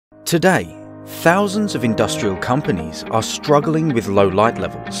Today, thousands of industrial companies are struggling with low light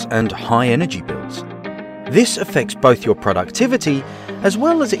levels and high energy bills. This affects both your productivity as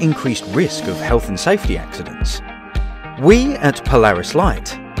well as increased risk of health and safety accidents. We at Polaris Light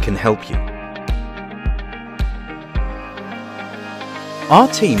can help you. Our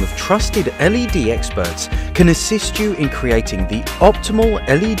team of trusted LED experts can assist you in creating the optimal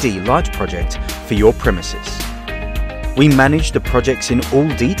LED light project for your premises. We manage the projects in all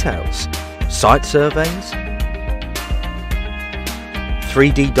details: site surveys,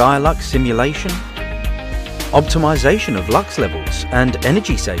 3D Dialux simulation, optimization of lux levels and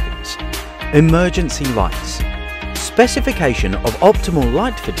energy savings, emergency lights, specification of optimal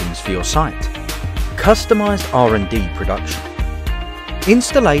light fittings for your site, customized R&D production,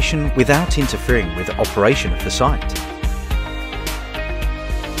 installation without interfering with the operation of the site,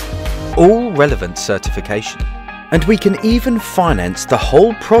 all relevant certification. And we can even finance the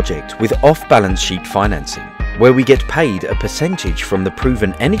whole project with off-balance sheet financing, where we get paid a percentage from the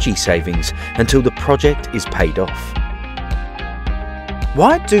proven energy savings until the project is paid off.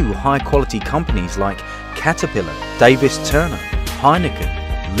 Why do high-quality companies like Caterpillar, Davis Turner, Heineken,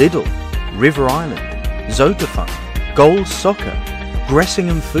 Lidl, River Island, Zotafun, Gold Soccer,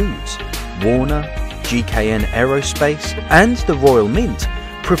 Gressingham Foods, Warner, GKN Aerospace and the Royal Mint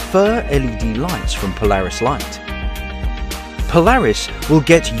prefer LED lights from Polaris Light? Polaris will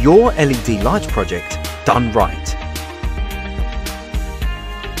get your LED light project done right.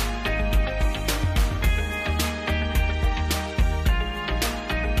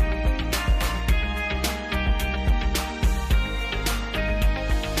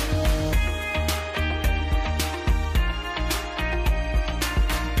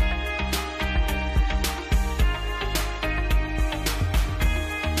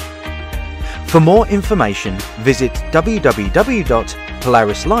 For more information, visit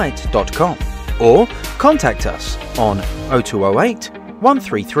www.polarislight.com or contact us on 0208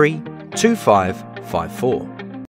 133 2554.